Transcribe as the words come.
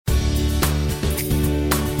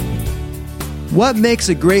What makes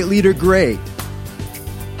a great leader great?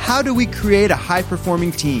 How do we create a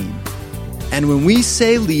high-performing team? And when we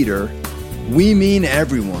say leader, we mean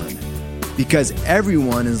everyone, because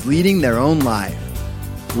everyone is leading their own life.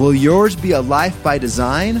 Will yours be a life by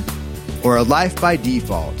design or a life by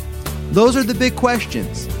default? Those are the big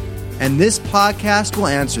questions, and this podcast will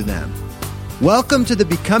answer them. Welcome to the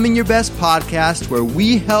Becoming Your Best podcast, where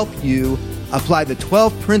we help you apply the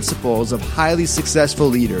 12 principles of highly successful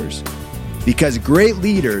leaders, because great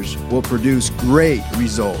leaders will produce great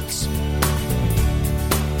results.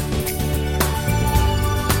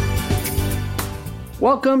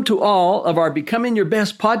 Welcome to all of our Becoming Your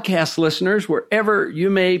Best podcast listeners, wherever you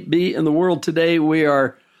may be in the world today. We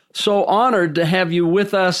are so honored to have you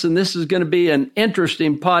with us, and this is going to be an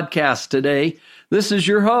interesting podcast today. This is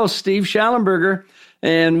your host, Steve Schallenberger,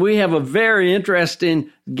 and we have a very interesting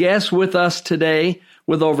guest with us today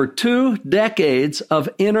with over 2 decades of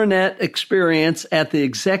internet experience at the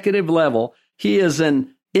executive level. He is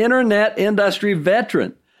an internet industry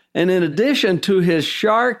veteran, and in addition to his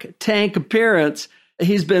Shark Tank appearance,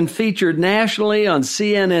 he's been featured nationally on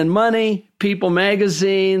CNN Money, People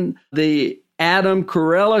Magazine, The Adam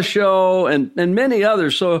Carolla Show, and many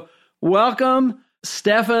others. So welcome,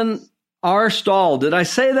 Stefan R. Stahl. Did I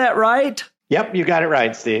say that right? Yep, you got it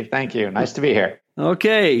right, Steve. Thank you. Nice to be here.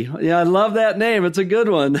 Okay. Yeah, I love that name. It's a good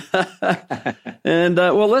one. And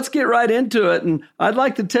well, let's get right into it. And I'd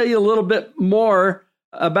like to tell you a little bit more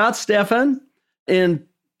about Stefan. In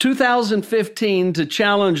 2015, to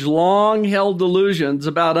challenge long-held delusions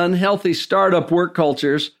about unhealthy startup work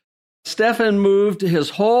cultures, Stefan moved his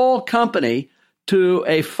whole company to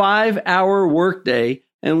a 5-hour workday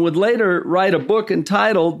and would later write a book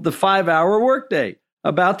entitled The 5-Hour Workday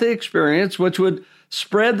about the experience, which would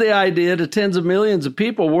spread the idea to tens of millions of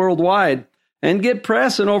people worldwide and get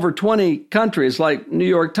press in over 20 countries like New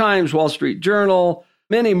York Times, Wall Street Journal,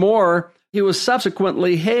 many more. He was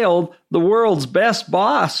subsequently hailed the world's best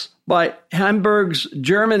boss by Hamburg's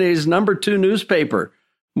Germany's #2 newspaper,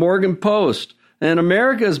 Morgan Post, and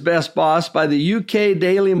America's best boss by the UK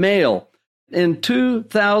Daily Mail. In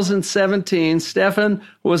 2017, Stefan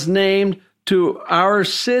was named to our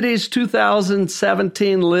city's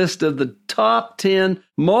 2017 list of the top 10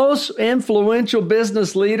 most influential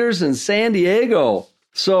business leaders in San Diego.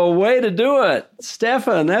 So way to do it,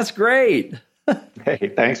 Stefan. That's great.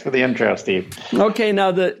 Hey, thanks for the intro, Steve. Okay,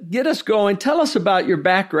 now get us going. Tell us about your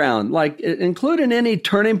background, like including any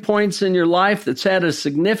turning points in your life that's had a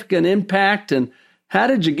significant impact, and how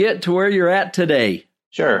did you get to where you're at today?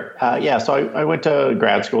 Sure. So I went to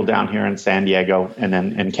grad school down here in San Diego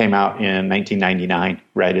and came out in 1999,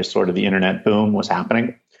 right as sort of the internet boom was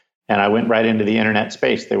happening. And I went right into the internet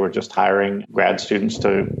space. They were just hiring grad students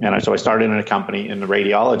so I started in a company in the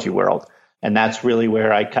radiology world. And that's really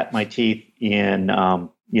where I cut my teeth in,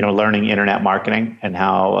 learning internet marketing and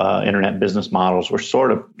how internet business models were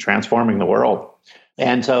sort of transforming the world.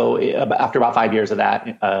 And so after about 5 years of that,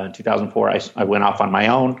 in 2004, I went off on my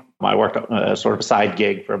own. I worked sort of a side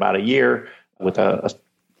gig for about a year with a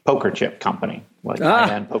poker chip company, like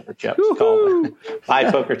high-end poker chips, called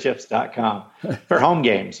buypokerchips.com for home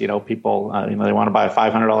games. People, they want to buy a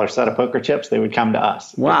 $500 set of poker chips. They would come to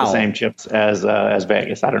us. Wow. The same chips as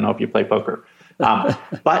Vegas. I don't know if you play poker.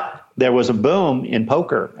 But there was a boom in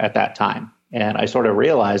poker at that time. And I sort of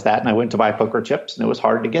realized that, and I went to buy poker chips, and it was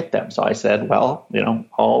hard to get them. So I said, well,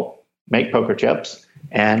 I'll make poker chips,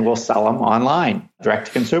 and we'll sell them online, direct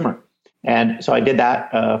to consumer. And so I did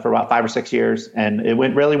that for about 5 or 6 years, and it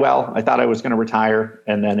went really well. I thought I was going to retire,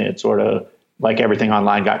 and then it sort of, like everything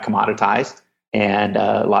online, got commoditized, and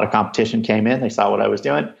a lot of competition came in. They saw what I was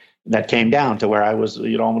doing. That came down to where I was,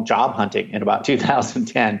 job hunting in about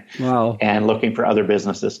 2010. Wow. And looking for other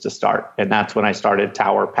businesses to start. And that's when I started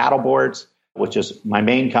Tower Paddleboards, which is my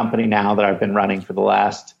main company now that I've been running for the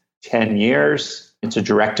last 10 years. It's a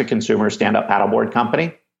direct-to-consumer stand-up paddleboard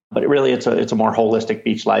company, but it's a more holistic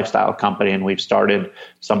beach lifestyle company, and we've started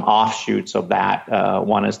some offshoots of that.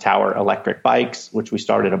 One is Tower Electric Bikes, which we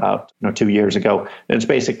started about 2 years ago. And it's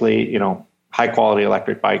basically high-quality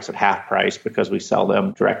electric bikes at half price because we sell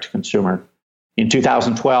them direct-to-consumer. In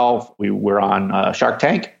 2012, we were on Shark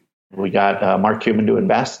Tank. We got Mark Cuban to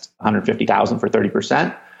invest $150,000 for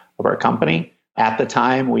 30% of our company. At the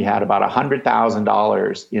time, we had about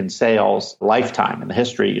 $100,000 in sales lifetime in the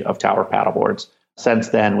history of Tower Paddleboards. Since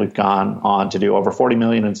then, we've gone on to do over $40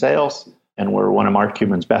 million in sales, and we're one of Mark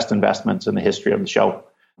Cuban's best investments in the history of the show.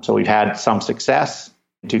 So we've had some success.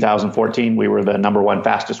 In 2014, we were the #1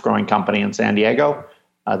 fastest growing company in San Diego.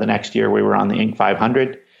 The next year, we were on the Inc.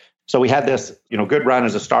 500. So we had this, good run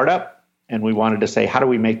as a startup, and we wanted to say, how do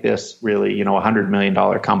we make this really, $100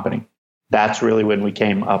 million company? that's really when we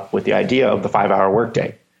came up with the idea of the 5-hour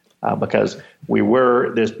workday. Because we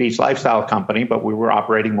were this beach lifestyle company, but we were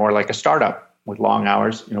operating more like a startup with long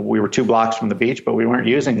hours. We were 2 blocks from the beach, but we weren't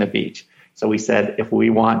using the beach. So we said, if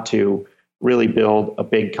we want to really build a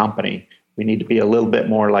big company, we need to be a little bit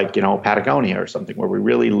more like, Patagonia or something, where we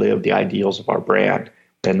really live the ideals of our brand.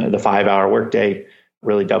 And the 5-hour workday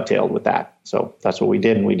really dovetailed with that. So that's what we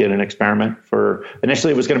did. And we did an experiment for,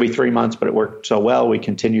 initially it was going to be 3 months, but it worked so well, we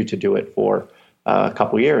continued to do it for a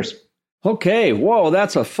couple of years. Okay. Whoa,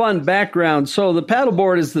 that's a fun background. So the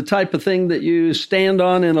paddleboard is the type of thing that you stand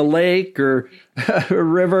on in a lake or a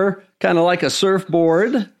river, kind of like a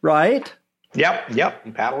surfboard, right? Yep.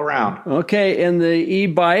 You paddle around. Okay. And the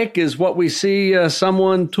e-bike is what we see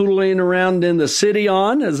someone tootling around in the city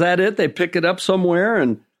on. Is that it? They pick it up somewhere,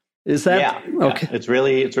 and is that? Yeah. Okay. It's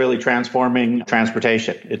really transforming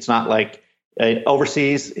transportation. It's not like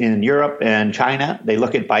overseas in Europe and China, they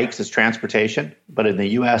look at bikes as transportation, but in the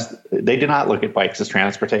U.S., they do not look at bikes as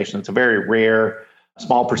transportation. It's a very rare,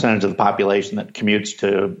 small percentage of the population that commutes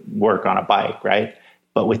to work on a bike, right?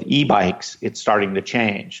 But with e-bikes, it's starting to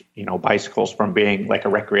change. Bicycles from being like a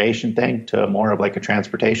recreation thing to more of like a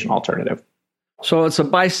transportation alternative. So it's a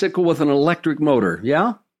bicycle with an electric motor,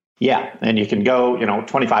 yeah? Yeah, and you can go,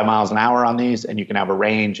 25 miles an hour on these, and you can have a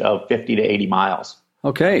range of 50 to 80 miles.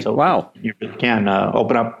 Okay, so wow. You can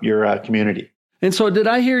open up your community. And so did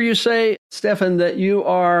I hear you say, Stefan, that you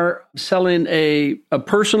are selling a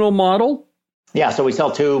personal model? Yeah, so we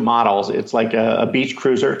sell 2 models. It's like a beach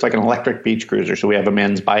cruiser. It's like an electric beach cruiser. So we have a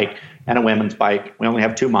men's bike and a women's bike. We only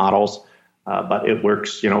have 2 models, but it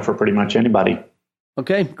works, for pretty much anybody.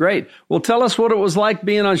 Okay, great. Well, tell us what it was like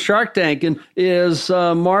being on Shark Tank. And is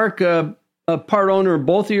Mark a part owner of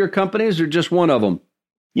both of your companies or just one of them?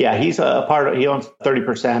 Yeah, he owns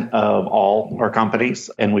 30% of all our companies.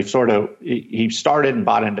 And he started and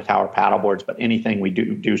bought into Tower Paddleboards, but anything we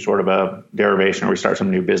do sort of a derivation or we start some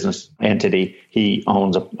new business entity, he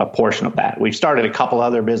owns a portion of that. We've started a couple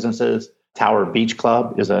other businesses. Tower Beach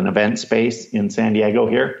Club is an event space in San Diego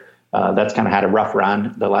here. That's kind of had a rough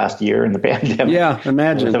run the last year in the pandemic. Yeah,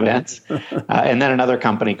 imagine. With events. And then another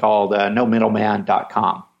company called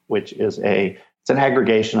NoMiddleman.com, which is it's an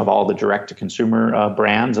aggregation of all the direct-to-consumer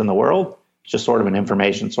brands in the world. It's just sort of an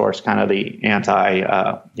information source, kind of the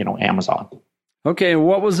Amazon. Okay, and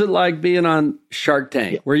what was it like being on Shark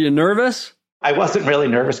Tank? Yeah. Were you nervous? I wasn't really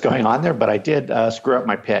nervous going on there, but I did screw up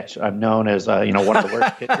my pitch. I'm known as one of the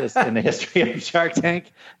worst pitches in the history of Shark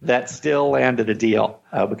Tank. That still landed a deal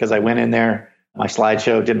because I went in there. My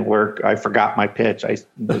slideshow didn't work. I forgot my pitch. I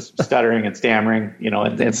was stuttering and stammering,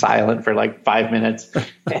 and silent for like 5 minutes,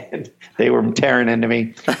 and they were tearing into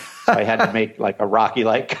me. So I had to make like a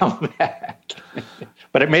Rocky-like comeback.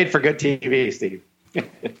 But it made for good TV, Steve.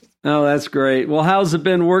 Oh, that's great. Well, how's it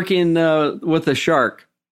been working with the shark?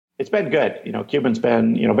 It's been good. Cuban's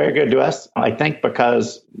been, very good to us. I think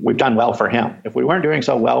because we've done well for him. If we weren't doing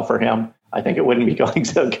so well for him, I think it wouldn't be going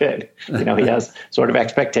so good. He has sort of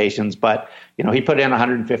expectations, but he put in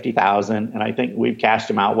 $150,000, and I think we've cashed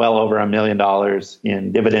him out well over $1 million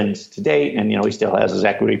in dividends to date, and he still has his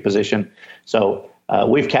equity position. So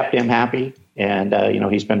we've kept him happy, and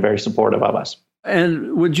he's been very supportive of us.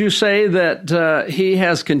 And would you say that he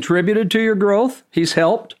has contributed to your growth? He's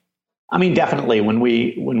helped? I mean, definitely. When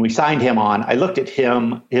we signed him on, I looked at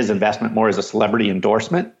his investment more as a celebrity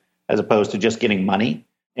endorsement as opposed to just getting money.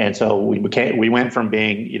 And so we went from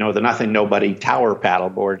being, the nothing nobody Tower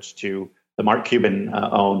Paddleboards to the Mark Cuban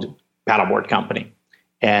owned paddleboard company.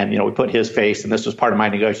 And, we put his face, and this was part of my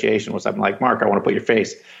negotiation, was I'm like, Mark, I want to put your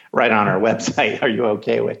face right on our website. Are you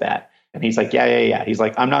okay with that? And he's like, yeah. He's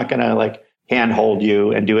like, I'm not going to handhold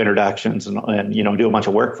you and do introductions and do a bunch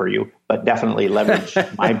of work for you, but definitely leverage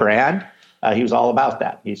my brand. He was all about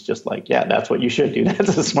that. He's just like, yeah, that's what you should do.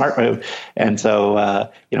 That's a smart move. And so,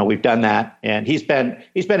 we've done that. And he's been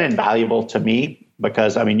invaluable to me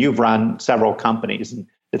because, you've run several companies. And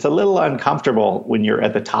it's a little uncomfortable when you're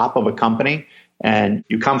at the top of a company and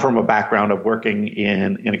you come from a background of working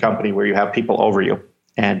in a company where you have people over you.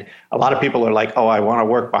 And a lot of people are like, oh, I want to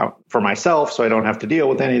work for myself so I don't have to deal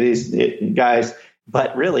with any of these guys.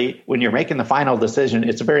 But really, when you're making the final decision,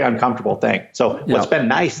 it's a very uncomfortable thing. So what's been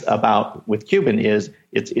nice with Cuban is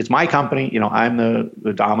it's my company. I'm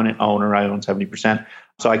the dominant owner. I own 70%.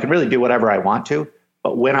 So I can really do whatever I want to.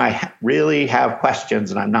 But when I really have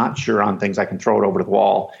questions and I'm not sure on things, I can throw it over the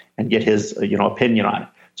wall and get his opinion on it.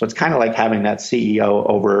 So it's kind of like having that CEO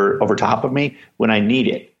over top of me when I need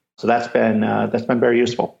it. So that's been very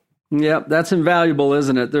useful. Yeah, that's invaluable,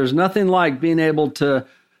 isn't it? There's nothing like being able to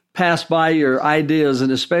pass by your ideas,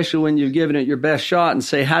 and especially when you've given it your best shot and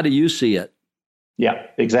say, how do you see it? Yeah,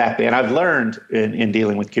 exactly. And I've learned in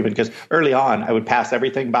dealing with Cuban, because early on I would pass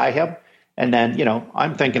everything by him. And then,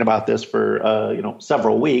 I'm thinking about this for,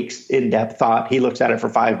 several weeks, in-depth thought. He looks at it for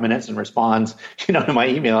 5 minutes and responds, to my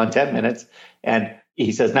email in 10 minutes. And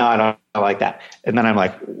he says, no, I don't like that. And then I'm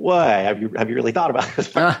like, why? Have you really thought about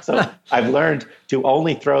this? So I've learned to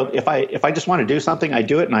only throw, if I just want to do something, I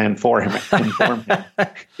do it and I inform him.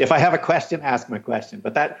 If I have a question, ask him a question.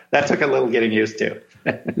 But that took a little getting used to.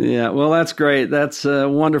 Yeah, well, that's great. That's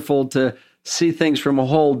wonderful to see things from a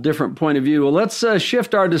whole different point of view. Well, let's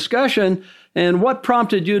shift our discussion. And what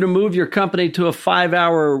prompted you to move your company to a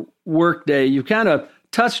 5-hour workday? You kind of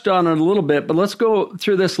touched on it a little bit, but let's go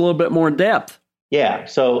through this a little bit more in depth. Yeah,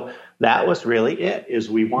 so that was really it, is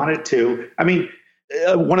we wanted to,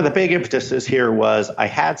 one of the big impetuses here was I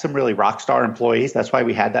had some really rock star employees. That's why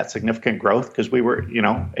we had that significant growth, because we were,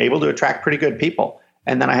 able to attract pretty good people.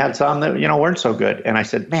 And then I had some that, weren't so good. And I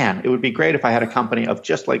said, man, it would be great if I had a company of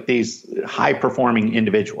just like these high performing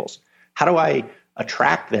individuals. How do I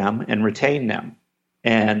attract them and retain them?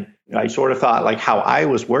 And I sort of thought like how I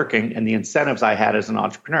was working and the incentives I had as an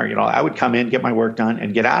entrepreneur. I would come in, get my work done,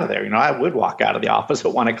 and get out of there. I would walk out of the office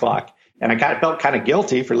at 1 o'clock, and I felt kind of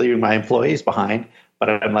guilty for leaving my employees behind. But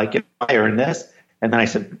I'm like, I earned this. And then I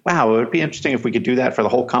said, wow, it would be interesting if we could do that for the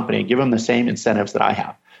whole company and give them the same incentives that I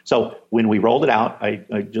have. So when we rolled it out,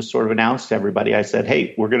 I just sort of announced to everybody, I said,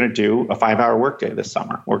 hey, we're going to do a 5-hour workday this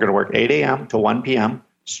summer. We're going to work 8 a.m. to 1 p.m.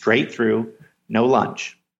 straight through, no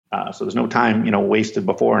lunch. So there's no time, wasted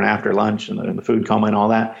before and after lunch and the food coma and all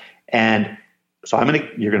that. And so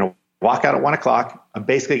you're going to walk out at 1 o'clock. I'm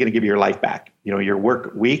basically going to give you your life back. Your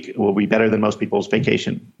work week will be better than most people's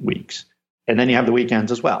vacation weeks. And then you have the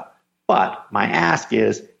weekends as well. But my ask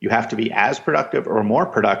is you have to be as productive or more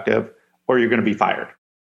productive, or you're going to be fired.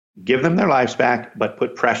 Give them their lives back, but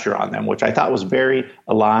put pressure on them, which I thought was very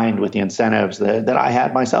aligned with the incentives that I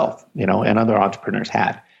had myself, and other entrepreneurs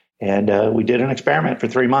had. And we did an experiment for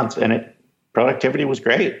 3 months, and productivity was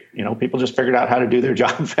great. People just figured out how to do their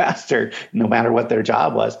job faster, no matter what their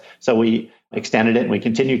job was. So we extended it, and we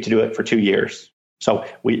continued to do it for 2 years. So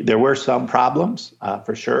there were some problems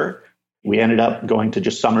for sure. We ended up going to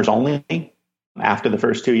just summers only after the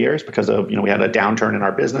first 2 years because of, we had a downturn in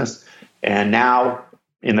our business. And now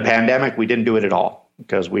in the pandemic, we didn't do it at all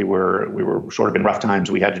because we were sort of in rough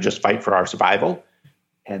times. We had to just fight for our survival.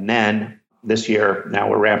 And then this year, now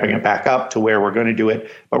we're ramping it back up to where we're going to do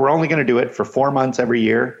it, but we're only going to do it for 4 months every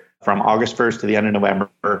year from August 1st to the end of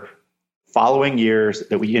November, following years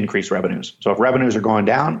that we increase revenues. So if revenues are going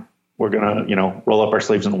down, we're going to, roll up our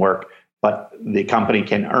sleeves and work. But the company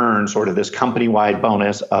can earn sort of this company-wide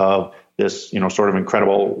bonus of this, sort of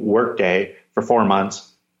incredible work day for 4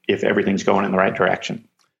 months if everything's going in the right direction.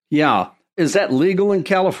 Yeah. Is that legal in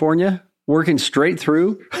California, working straight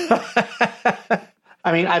through?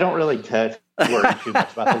 I don't really worry too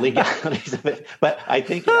much about the legalities of it, but I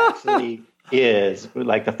think it actually is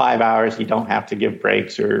like the 5 hours. You don't have to give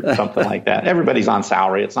breaks or something like that. Everybody's on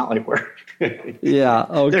salary. It's not like we're yeah.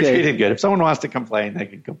 Okay. They're treated good. If someone wants to complain, they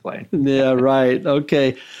can complain. Yeah. Right.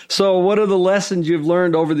 Okay. So, what are the lessons you've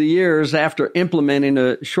learned over the years after implementing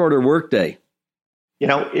a shorter workday?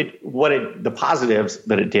 The positives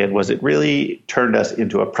that it did was it really turned us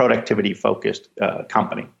into a productivity focused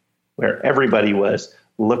company where everybody was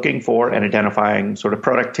looking for and identifying sort of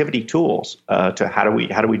productivity tools to how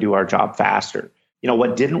do we do our job faster.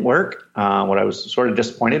 What didn't work, what I was sort of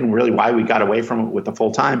disappointed and really why we got away from it with the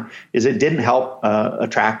full time is it didn't help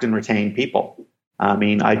attract and retain people.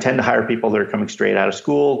 I tend to hire people that are coming straight out of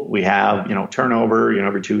school. We have, turnover,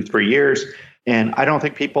 every 2-3 years. And I don't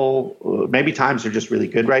think people, maybe times are just really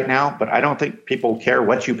good right now, but I don't think people care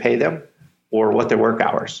what you pay them or what their work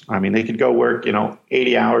hours. They could go work,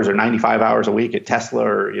 80 hours or 95 hours a week at Tesla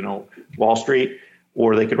or, Wall Street,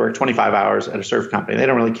 or they could work 25 hours at a surf company. They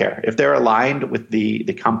don't really care. If they're aligned with the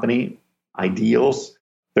company ideals,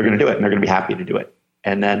 they're going to do it and they're going to be happy to do it.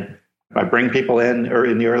 And then if I bring people in, or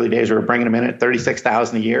in the early days, we were bringing them in at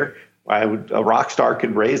 $36,000 a year. A rock star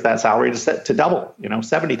could raise that salary to double,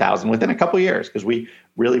 $70,000 within a couple of years, because we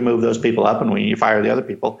really move those people up and we fire the other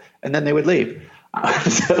people, and then they would leave.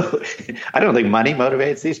 So I don't think money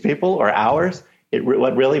motivates these people or hours.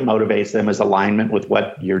 What really motivates them is alignment with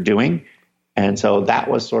what you're doing. And so that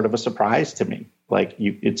was sort of a surprise to me.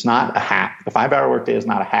 It's not a hack. The 5-hour workday is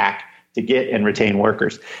not a hack to get and retain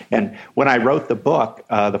workers. And when I wrote the book,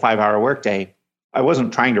 The 5-Hour Workday, I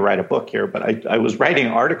wasn't trying to write a book here, but I was writing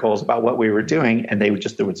articles about what we were doing, and there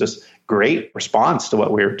was this great response to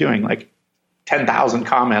what we were doing, like 10,000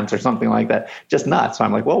 comments or something like that, just nuts. So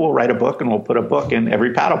I'm like, well, we'll write a book and we'll put a book in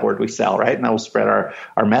every paddleboard we sell, right? And that will spread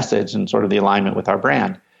our message and sort of the alignment with our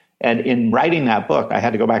brand. And in writing that book, I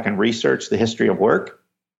had to go back and research the history of work.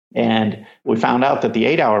 And we found out that the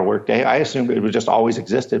 8-hour workday, I assumed it was just always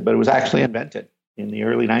existed, but it was actually invented in the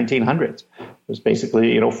early 1900s. It was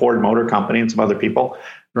basically, Ford Motor Company and some other people.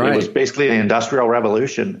 Right. It was basically the Industrial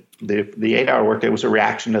Revolution. The 8-hour workday was a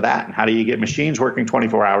reaction to that. And how do you get machines working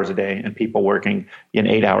 24 hours a day and people working in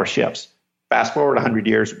 8-hour shifts? Fast forward 100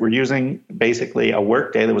 years, we're using basically a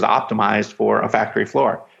workday that was optimized for a factory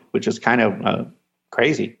floor, which is kind of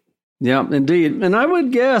crazy. Yeah, indeed. And I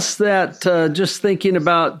would guess that just thinking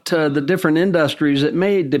about the different industries, it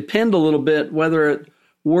may depend a little bit whether it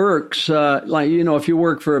works. If you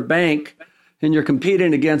work for a bank and you're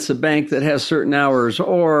competing against a bank that has certain hours,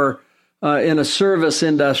 or in a service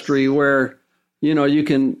industry where, you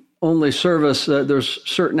can only service, there's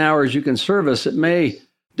certain hours you can service, it may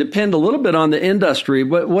depend a little bit on the industry.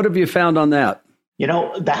 What have you found on that?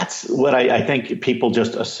 That's what I think people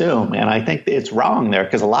just assume. And I think it's wrong there,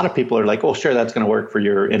 because a lot of people are like, oh, sure, that's going to work for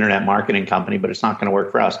your internet marketing company, but it's not going to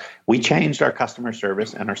work for us. We changed our customer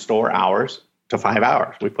service and our store hours to 5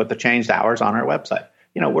 hours. We put the changed hours on our website.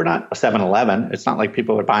 We're not a 7-Eleven. It's not like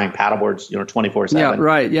people are buying paddleboards, 24/7. Yeah,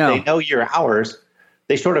 right. Yeah. They know your hours.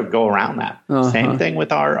 They sort of go around that. Same thing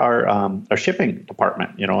with our shipping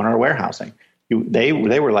department, in our warehousing. They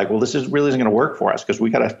were like, well, this really isn't going to work for us because we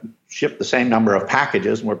got to ship the same number of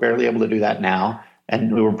packages, and we're barely able to do that now.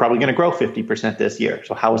 And we were probably going to grow 50% this year.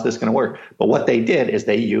 So how is this going to work? But what they did is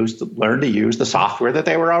they learned to use the software that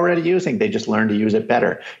they were already using. They just learned to use it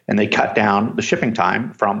better. And they cut down the shipping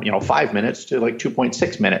time from 5 minutes to like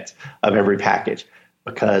 2.6 minutes of every package,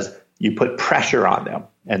 because you put pressure on them.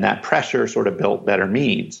 And that pressure sort of built better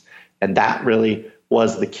means. And that really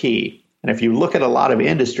was the key. And if you look at a lot of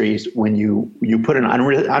industries, when you put an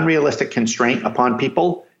unrealistic constraint upon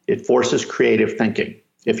people, it forces creative thinking.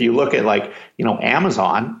 If you look at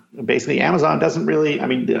Amazon, basically Amazon doesn't really,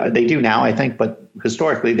 they do now, I think, but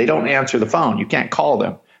historically they don't answer the phone. You can't call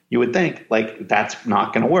them. You would think that's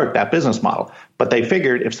not going to work, that business model. But they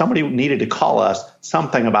figured if somebody needed to call us,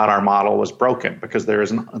 something about our model was broken, because there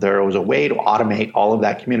was a way to automate all of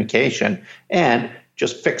that communication and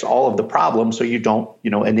just fix all of the problems so you don't,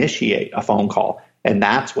 initiate a phone call. And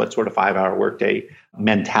that's what sort of 5-hour workday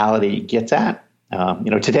mentality gets at.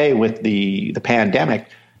 Today with the pandemic,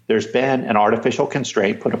 there's been an artificial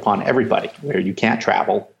constraint put upon everybody where you can't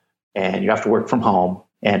travel and you have to work from home.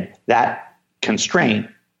 And that constraint,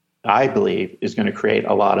 I believe, is going to create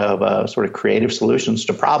a lot of sort of creative solutions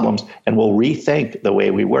to problems, and we'll rethink the way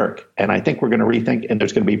we work. And I think we're going to rethink, and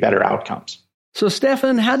there's going to be better outcomes. So,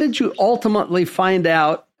 Stefan, how did you ultimately find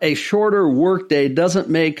out a shorter workday doesn't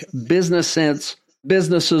make business sense,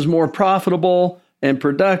 businesses more profitable and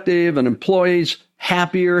productive, and employees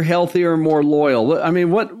happier, healthier, more loyal?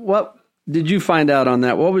 What did you find out on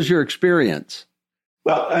that? What was your experience?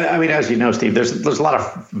 Well, as you know, Steve, there's a lot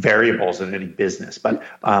of variables in any business. But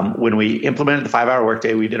when we implemented the 5-hour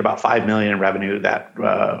workday, we did about $5 million in revenue that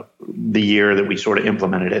the year that we sort of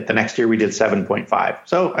implemented it. The next year we did 7.5.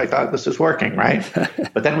 So I thought, this is working, right?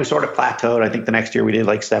 But then we sort of plateaued. I think the next year we did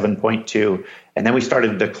like 7.2. And then we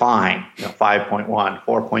started to decline, 5.1,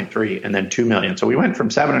 4.3, and then 2 million. So we went from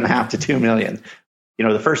 7.5 to 2 million.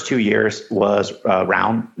 The first 2 years was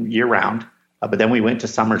year round, but then we went to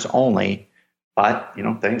summers only. But,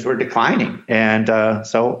 things were declining. And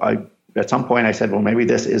so at some point I said, well, maybe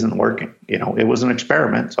this isn't working. It was an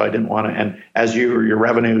experiment, so I didn't want to. And as your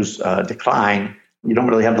revenues decline, you don't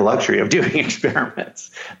really have the luxury of doing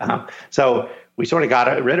experiments. So we sort of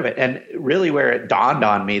got rid of it. And really where it dawned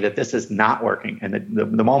on me that this is not working, and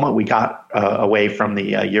the moment we got away from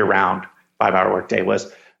the year-round 5-hour workday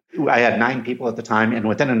was, I had 9 people at the time, and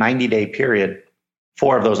within a 90-day period,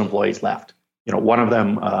 4 of those employees left. One of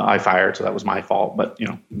them I fired, so that was my fault, but,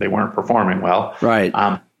 they weren't performing well. Right.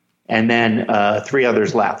 And then 3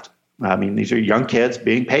 others left. These are young kids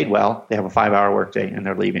being paid well. They have a 5-hour workday and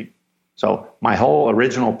they're leaving. So my whole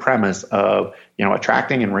original premise of,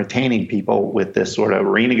 attracting and retaining people with this sort of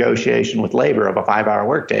renegotiation with labor of a 5-hour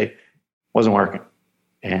workday wasn't working.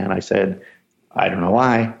 And I said, I don't know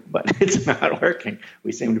why, but it's not working.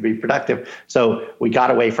 We seem to be productive. So we got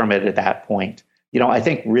away from it at that point. I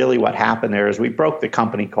think really what happened there is we broke the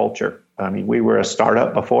company culture. We were a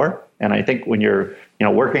startup before. And I think when you're,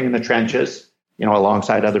 working in the trenches,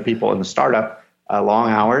 alongside other people in the startup, long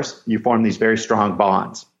hours, you form these very strong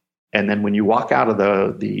bonds. And then when you walk out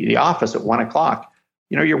of the office at 1 o'clock,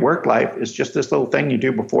 your work life is just this little thing you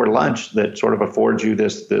do before lunch that sort of affords you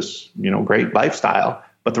this great lifestyle.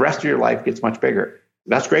 But the rest of your life gets much bigger.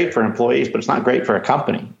 That's great for employees, but it's not great for a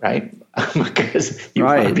company, right? Because you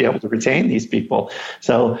want to be able to retain these people.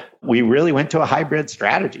 So we really went to a hybrid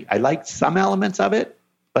strategy. I liked some elements of it,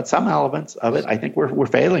 but some elements of it, I think, were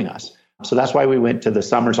failing us. So that's why we went to the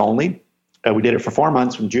summers only. We did it for 4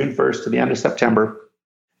 months, from June 1st to the end of September,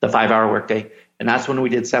 the 5-hour workday. And that's when we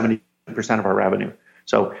did 70% of our revenue.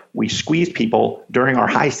 So we squeezed people during our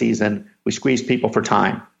high season. We squeezed people for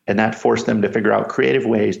time, and that forced them to figure out creative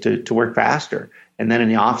ways to work faster. And then in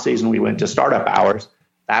the off season, we went to startup hours.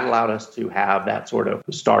 That allowed us to have that sort of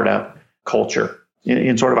startup culture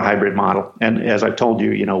in sort of a hybrid model. And as I've told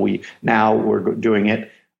you, we're doing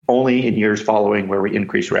it only in years following where we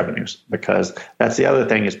increase revenues, because that's the other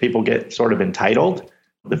thing is people get sort of entitled.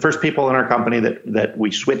 The first people in our company that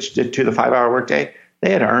we switched it to the 5-hour workday,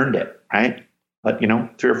 they had earned it, right? But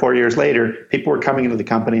 3 or 4 years later, people were coming into the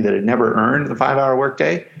company that had never earned the 5-hour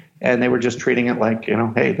workday, and they were just treating it like,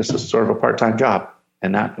 hey, this is sort of a part-time job.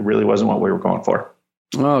 And that really wasn't what we were going for.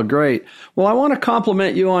 Oh, great. Well, I want to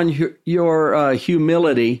compliment you on your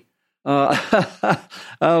humility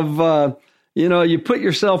you put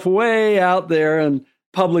yourself way out there in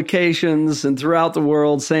publications and throughout the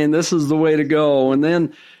world saying this is the way to go. And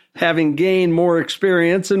then having gained more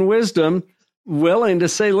experience and wisdom, willing to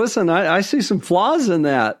say, listen, I see some flaws in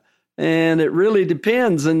that. And it really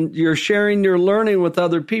depends. And you're sharing your learning with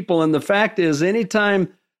other people. And the fact is,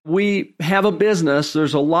 anytime we have a business,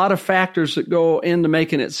 there's a lot of factors that go into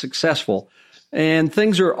making it successful. And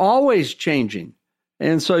things are always changing.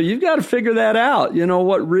 And so you've got to figure that out.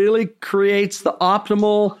 What really creates the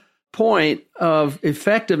optimal point of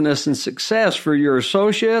effectiveness and success for your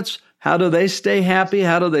associates? How do they stay happy?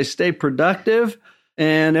 How do they stay productive?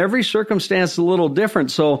 And every circumstance is a little different.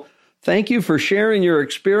 So thank you for sharing your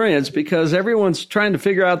experience, because everyone's trying to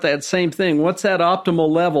figure out that same thing. What's that optimal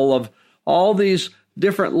level of all these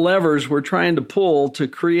different levers we're trying to pull to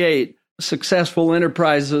create successful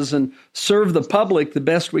enterprises and serve the public the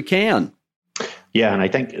best we can? Yeah, and I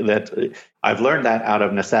think that I've learned that out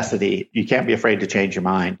of necessity. You can't be afraid to change your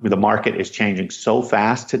mind. The market is changing so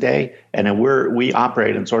fast today, and we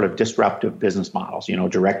operate in sort of disruptive business models,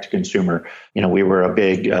 direct to consumer. We were a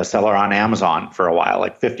big seller on Amazon for a while,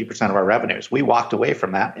 like 50% of our revenues. We walked away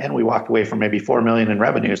from that, and we walked away from maybe $4 million in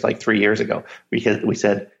revenues like 3 years ago, because we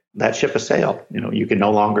said that ship has sailed. You can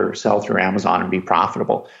no longer sell through Amazon and be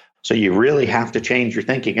profitable. So you really have to change your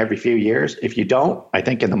thinking every few years. If you don't, I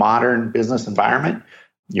think in the modern business environment,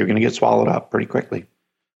 you're going to get swallowed up pretty quickly.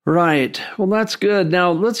 Right. Well, that's good.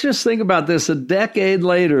 Now, let's just think about this a decade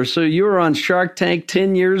later. So you were on Shark Tank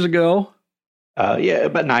 10 years ago? Yeah,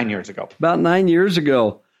 about 9 years ago. About 9 years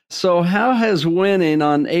ago. So how has winning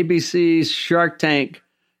on ABC's Shark Tank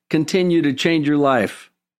continued to change your life?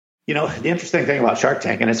 The interesting thing about Shark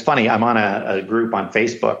Tank, and it's funny, I'm on a group on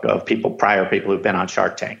Facebook of prior people who've been on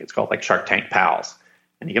Shark Tank. It's called like Shark Tank Pals.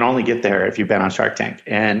 And you can only get there if you've been on Shark Tank.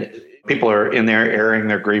 And people are in there airing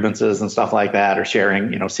their grievances and stuff like that, or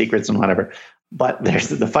sharing, secrets and whatever. But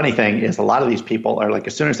the funny thing is, a lot of these people are like,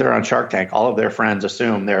 as soon as they're on Shark Tank, all of their friends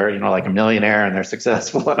assume they're, like a millionaire and they're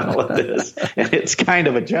successful and all of this. And it's kind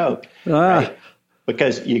of a joke, right?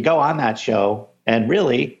 Because you go on that show and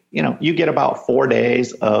really, you get about 4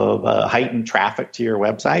 days of heightened traffic to your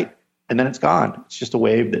website, and then it's gone. It's just a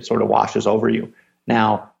wave that sort of washes over you.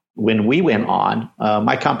 Now, when we went on,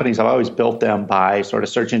 my companies, I've always built them by sort of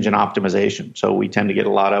search engine optimization. So we tend to get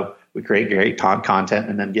we create great content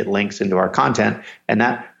and then get links into our content, and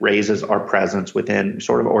that raises our presence within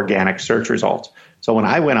sort of organic search results. So when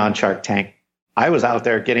I went on Shark Tank, I was out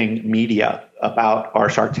there getting media about our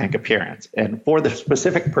Shark Tank appearance, and for the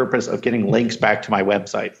specific purpose of getting links back to my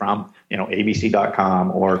website from,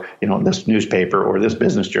 abc.com or, this newspaper or this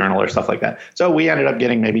business journal or stuff like that. So we ended up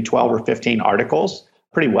getting maybe 12 or 15 articles,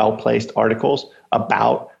 pretty well-placed articles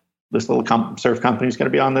about this little surf company is going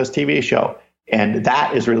to be on this TV show. And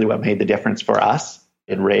that is really what made the difference for us.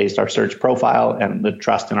 It raised our search profile and the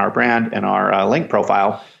trust in our brand and our link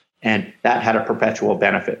profile. And that had a perpetual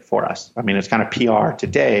benefit for us. I mean, it's kind of PR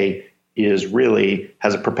today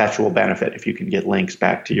has a perpetual benefit if you can get links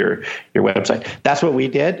back to your website. That's what we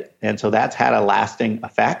did. And so that's had a lasting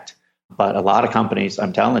effect. But a lot of companies,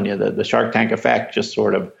 I'm telling you, the Shark Tank effect just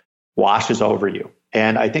sort of washes over you.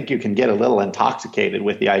 And I think you can get a little intoxicated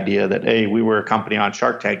with the idea that, hey, we were a company on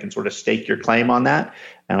Shark Tank, and sort of stake your claim on that.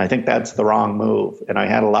 And I think that's the wrong move. And I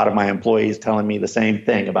had a lot of my employees telling me the same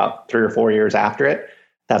thing about 3 or 4 years after it.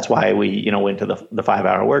 That's why we, went to the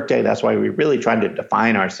 5-hour workday. That's why we really tried to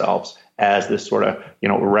define ourselves as this sort of,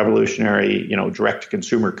 revolutionary, direct to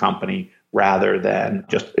consumer company, rather than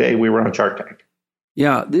just, hey, we were on Shark Tank.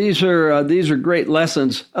 Yeah, these are great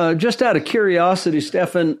lessons. Just out of curiosity,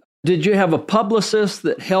 Stefan, did you have a publicist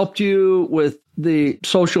that helped you with the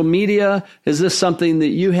social media? Is this something that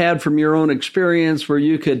you had from your own experience where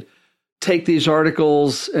you could take these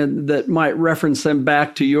articles and that might reference them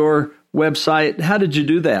back to your website? How did you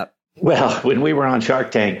do that? Well, when we were on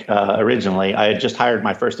Shark Tank originally, I had just hired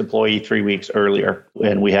my first employee 3 weeks earlier,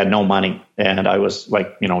 and we had no money. And I was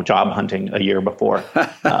job hunting a year before.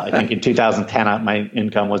 I think in 2010, my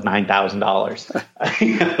income was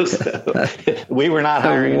 $9,000. So we were not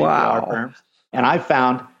hiring any PR firms. And I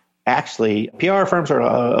found actually PR firms are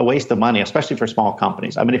a waste of money, especially for small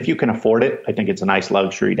companies. I mean, if you can afford it, I think it's a nice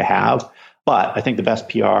luxury to have. But I think the best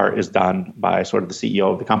PR is done by sort of the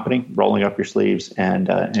CEO of the company, rolling up your sleeves and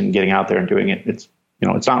getting out there and doing it. It's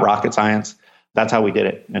not rocket science. That's how we did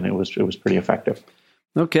it, and it was pretty effective.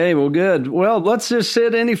 Okay, well, good. Well, let's just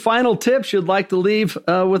sit. Any final tips you'd like to leave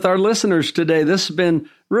with our listeners today? This has been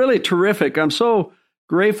really terrific. I'm so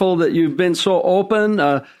grateful that you've been so open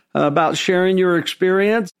about sharing your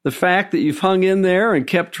experience, the fact that you've hung in there and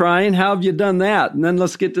kept trying. How have you done that? And then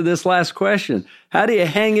let's get to this last question. How do you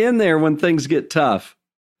hang in there when things get tough?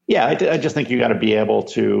 Yeah, I just think you got to be able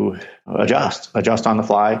to adjust on the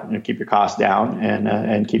fly, keep your costs down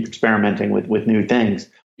and keep experimenting with new things.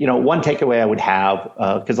 One takeaway I would have,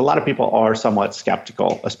 because a lot of people are somewhat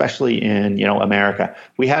skeptical, especially in, America.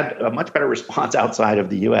 We had a much better response outside of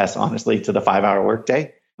the U.S., honestly, to the 5-hour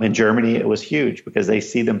workday. In Germany, it was huge because they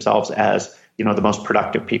see themselves as, the most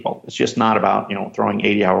productive people. It's just not about, throwing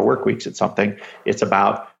 80-hour work weeks at something. It's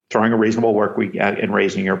about throwing a reasonable work week and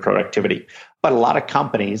raising your productivity. But a lot of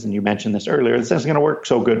companies, and you mentioned this earlier, this isn't going to work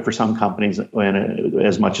so good for some companies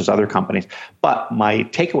as much as other companies. But my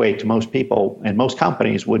takeaway to most people and most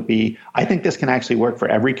companies would be, I think this can actually work for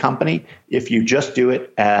every company if you just do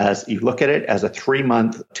it as, you look at it as a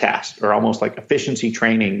 3-month test or almost like efficiency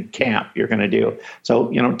training camp you're going to do.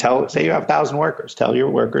 So, say you have 1,000 workers, tell your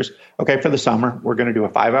workers, okay, for the summer, we're going to do a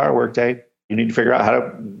 5-hour workday. You need to figure out how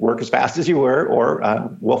to work as fast as you were, or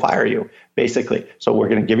we'll fire you, basically. So we're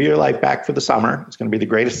going to give you your life back for the summer. It's going to be the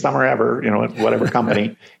greatest summer ever, at whatever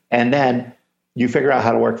company. And then you figure out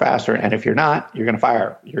how to work faster. And if you're not, you're going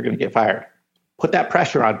to get fired. Put that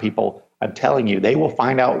pressure on people. I'm telling you, they will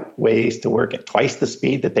find out ways to work at twice the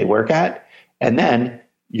speed that they work at. And then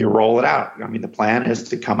you roll it out. I mean, the plan is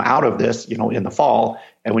to come out of this, in the fall.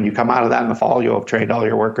 And when you come out of that in the fall, you'll have trained all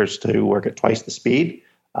your workers to work at twice the speed.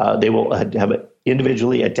 They will have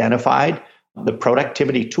individually identified the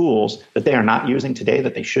productivity tools that they are not using today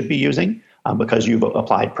that they should be using because you've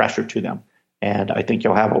applied pressure to them. And I think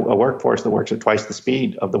you'll have a workforce that works at twice the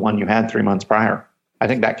speed of the one you had 3 months prior. I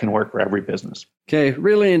think that can work for every business. Okay,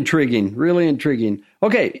 really intriguing, really intriguing.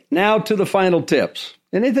 Okay, now to the final tips.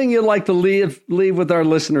 Anything you'd like to leave with our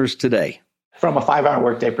listeners today? From a 5-hour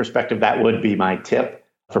workday perspective, that would be my tip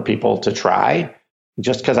for people to try.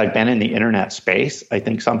 Just because I've been in the internet space, I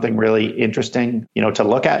think something really interesting, to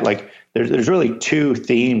look at, like there's really 2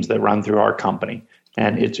 themes that run through our company.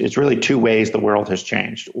 And it's really 2 ways the world has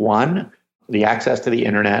changed. One, the access to the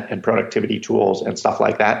internet and productivity tools and stuff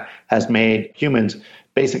like that has made humans,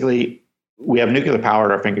 basically, we have nuclear power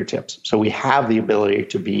at our fingertips. So we have the ability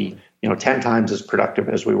to be, 10 times as productive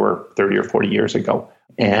as we were 30 or 40 years ago.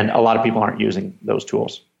 And a lot of people aren't using those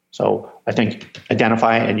tools. So I think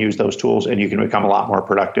identify and use those tools and you can become a lot more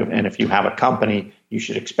productive. And if you have a company, you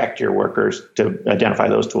should expect your workers to identify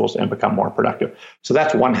those tools and become more productive. So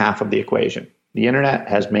that's one half of the equation. The internet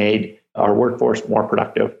has made our workforce more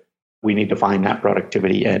productive. We need to find that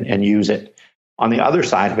productivity and use it. On the other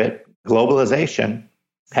side of it, globalization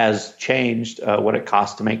has changed what it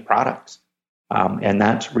costs to make products. And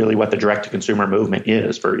that's really what the direct-to-consumer movement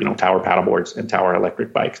is for, Tower paddleboards and Tower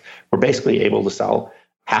electric bikes. We're basically able to sell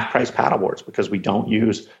half-price paddleboards because we don't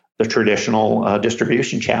use the traditional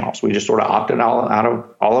distribution channels. We just sort of opted out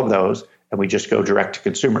of all of those, and we just go direct to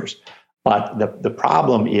consumers. But the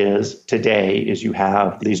problem is today is you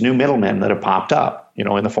have these new middlemen that have popped up,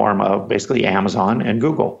 in the form of basically Amazon and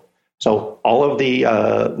Google. So all of the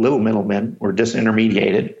little middlemen were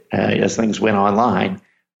disintermediated as things went online.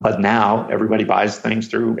 But now everybody buys things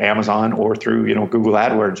through Amazon or through, Google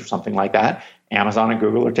AdWords or something like that. Amazon and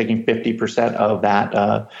Google are taking 50% of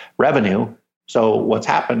that revenue. So what's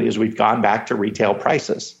happened is we've gone back to retail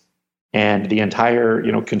prices, and the entire,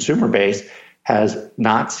 consumer base has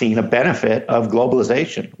not seen a benefit of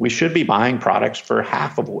globalization. We should be buying products for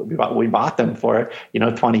half of what we bought them for,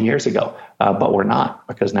 20 years ago, but we're not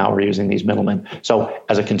because now we're using these middlemen. So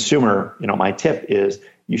as a consumer, my tip is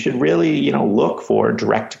you should really, look for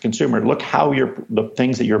direct to consumer. Look how the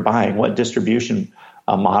things that you're buying, what distribution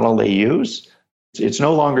model they use. It's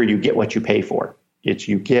no longer you get what you pay for. It's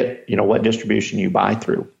you get, what distribution you buy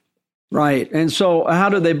through. Right. And so how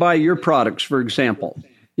do they buy your products, for example?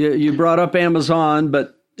 You brought up Amazon,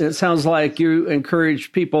 but it sounds like you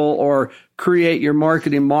encourage people or create your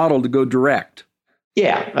marketing model to go direct.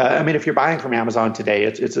 Yeah. I mean, if you're buying from Amazon today,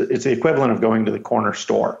 it's the equivalent of going to the corner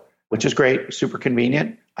store, which is great, super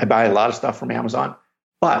convenient. I buy a lot of stuff from Amazon.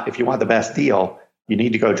 But if you want the best deal, you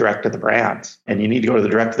need to go direct to the brands. And you need to go to the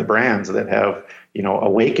direct to the brands that have,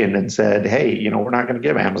 awakened and said, hey, we're not going to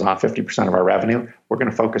give Amazon 50% of our revenue. We're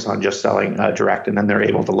going to focus on just selling direct. And then they're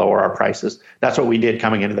able to lower our prices. That's what we did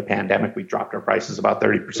coming into the pandemic. We dropped our prices about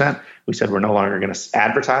 30%. We said we're no longer going to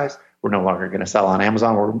advertise. We're no longer going to sell on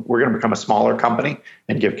Amazon. We're going to become a smaller company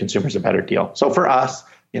and give consumers a better deal. So for us,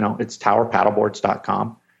 it's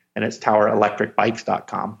towerpaddleboards.com and it's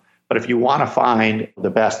towerelectricbikes.com. But if you want to find the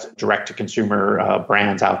best direct-to-consumer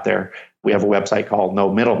brands out there, we have a website called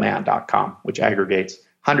nomiddleman.com, which aggregates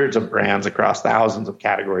hundreds of brands across thousands of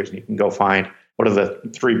categories. And you can go find what are the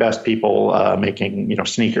 3 best people making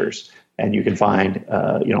sneakers. And you can find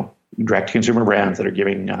direct-to-consumer brands that are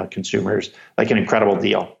giving consumers like an incredible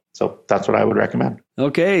deal. So that's what I would recommend.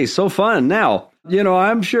 Okay, so fun. Now,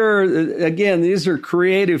 I'm sure, again, these are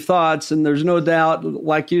creative thoughts, and there's no doubt,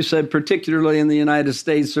 like you said, particularly in the United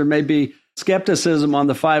States, there may be skepticism on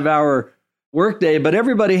the 5-hour workday, but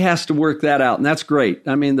everybody has to work that out, and that's great.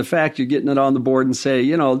 I mean, the fact you're getting it on the board and say,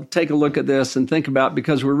 take a look at this and think about,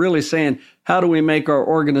 because we're really saying, how do we make our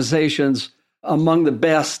organizations among the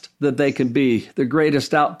best that they can be, the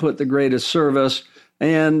greatest output, the greatest service,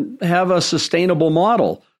 and have a sustainable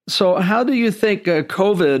model. So how do you think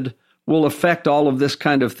COVID will affect all of this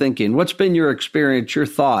kind of thinking? What's been your experience, your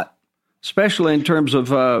thought, especially in terms of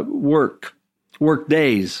work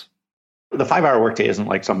days? The 5-hour workday isn't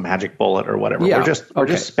like some magic bullet or whatever. Yeah. We're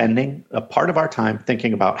just spending a part of our time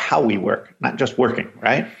thinking about how we work, not just working,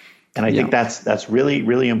 right? And I think that's really,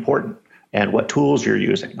 really important. And what tools you're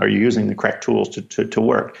using. Are you using the correct tools to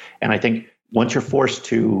work? And I think once you're forced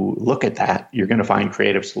to look at that, you're going to find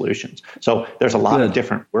creative solutions. So there's a lot of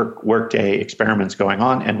different workday experiments going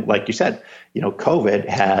on. And like you said, COVID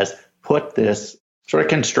has put this sort of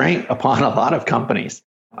constraint upon a lot of companies.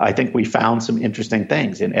 I think we found some interesting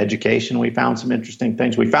things in education. We found some interesting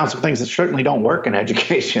things. We found some things that certainly don't work in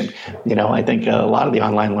education. I think a lot of the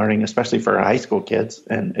online learning, especially for high school kids,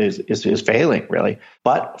 and is failing really.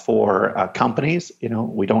 But for companies,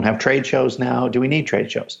 we don't have trade shows now. Do we need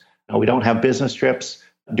trade shows? We don't have business trips.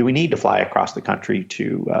 Do we need to fly across the country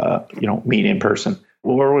to, meet in person?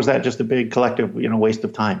 Or was that just a big collective, waste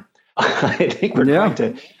of time? I think we're going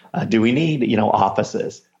to, do we need,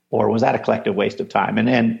 offices? Or was that a collective waste of time?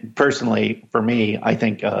 And personally, for me, I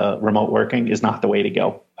think remote working is not the way to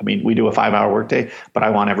go. I mean, we do a 5-hour workday, but I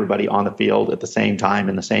want everybody on the field at the same time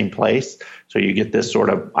in the same place. So you get this sort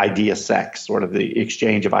of idea sex, sort of the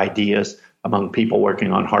exchange of ideas among people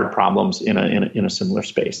working on hard problems in a similar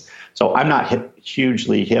space. So I'm not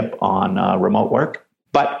hugely hip on remote work,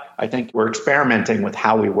 but I think we're experimenting with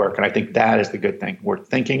how we work. And I think that is the good thing. We're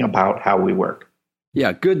thinking about how we work.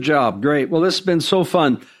 Yeah, good job. Great. Well, this has been so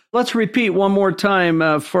fun. Let's repeat one more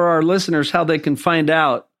time for our listeners how they can find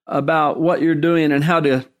out about what you're doing and how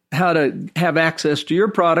to have access to your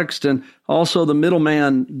products, and also the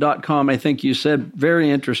middleman.com. I think you said very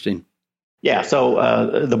interesting. Yeah.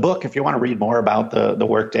 So the book, if you want to read more about the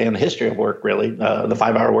workday and the history of work, really, the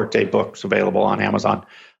 5-hour workday book's available on Amazon.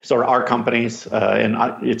 So our companies, and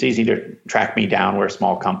it's easy to track me down. We're a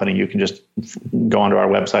small company. You can just go onto our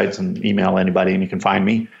websites and email anybody and you can find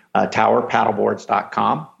me.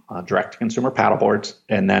 Towerpaddleboards.com, direct-to-consumer paddleboards,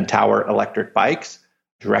 and then Tower Electric Bikes,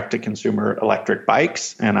 direct-to-consumer electric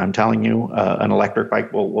bikes. And I'm telling you, an electric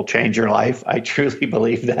bike will change your life. I truly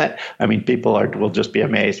believe that. I mean, people will just be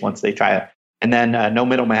amazed once they try it. And then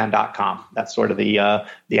nomiddleman.com. That's sort of the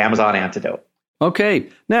Amazon antidote. Okay.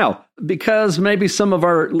 Now, because maybe some of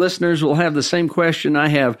our listeners will have the same question I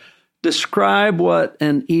have, describe what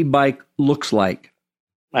an e-bike looks like.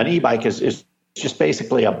 An e-bike is just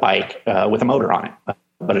basically a bike with a motor on it,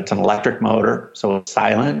 but it's an electric motor, so it's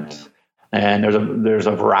silent. And there's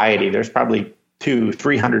a variety. There's probably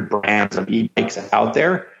 200-300 brands of e-bikes out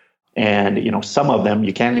there. And, some of them,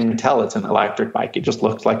 you can't even tell it's an electric bike. It just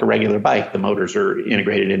looks like a regular bike. The motors are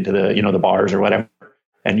integrated into the bars or whatever.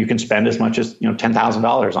 And you can spend as much as,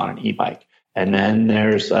 $10,000 on an e-bike. And then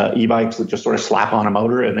there's e-bikes that just sort of slap on a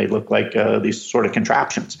motor and they look like these sort of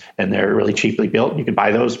contraptions. And they're really cheaply built. You can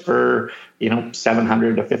buy those for,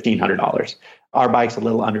 $700 to $1,500. Our bike's a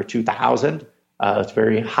little under $2,000. It's a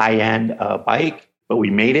very high-end bike, but we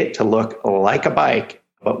made it to look like a bike,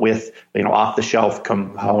 but with off-the-shelf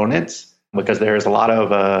components, because there's a lot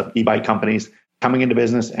of e-bike companies coming into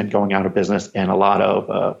business and going out of business, and a lot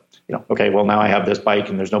of, okay, well, now I have this bike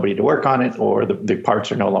and there's nobody to work on it, or the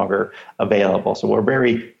parts are no longer available. So we're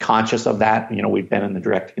very conscious of that. We've been in the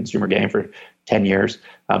direct-to-consumer game for 10 years.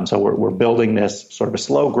 So we're building this sort of a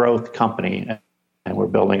slow growth company, and we're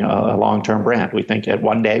building a long-term brand. We think that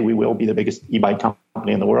one day we will be the biggest e-bike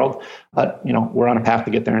company in the world, but we're on a path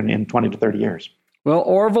to get there in 20 to 30 years. Well,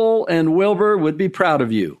 Orville and Wilbur would be proud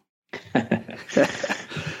of you.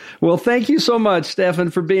 Well, thank you so much,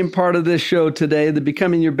 Stefan, for being part of this show today, the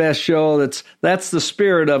Becoming Your Best show. That's the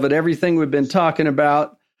spirit of it, everything we've been talking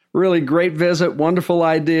about. Really great visit, wonderful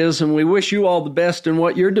ideas, and we wish you all the best in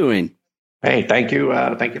what you're doing. Hey, thank you.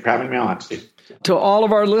 Thank you for having me on, Steve. To all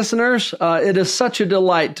of our listeners, it is such a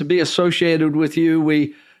delight to be associated with you.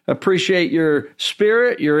 We appreciate your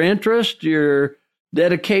spirit, your interest, your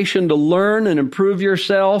dedication to learn and improve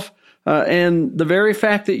yourself. And the very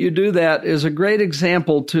fact that you do that is a great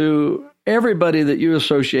example to everybody that you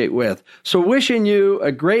associate with. So wishing you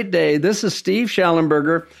a great day. This is Steve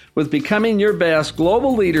Schallenberger with Becoming Your Best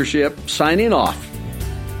Global Leadership, signing off.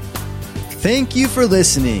 Thank you for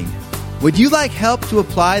listening. Would you like help to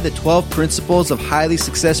apply the 12 principles of highly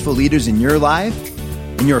successful leaders in your life,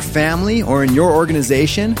 in your family, or in your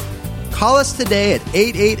organization? Call us today at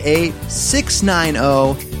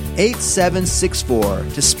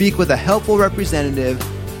 888-690-8764 to speak with a helpful representative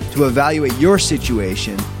to evaluate your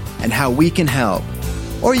situation and how we can help.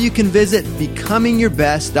 Or you can visit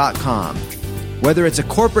becomingyourbest.com. Whether it's a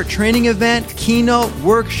corporate training event, keynote,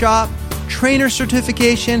 workshop, trainer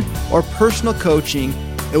certification, or personal coaching,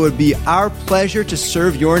 it would be our pleasure to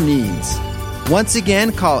serve your needs. Once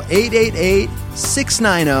again, call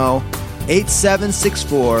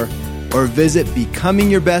 888-690-8764 or visit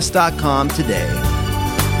becomingyourbest.com today.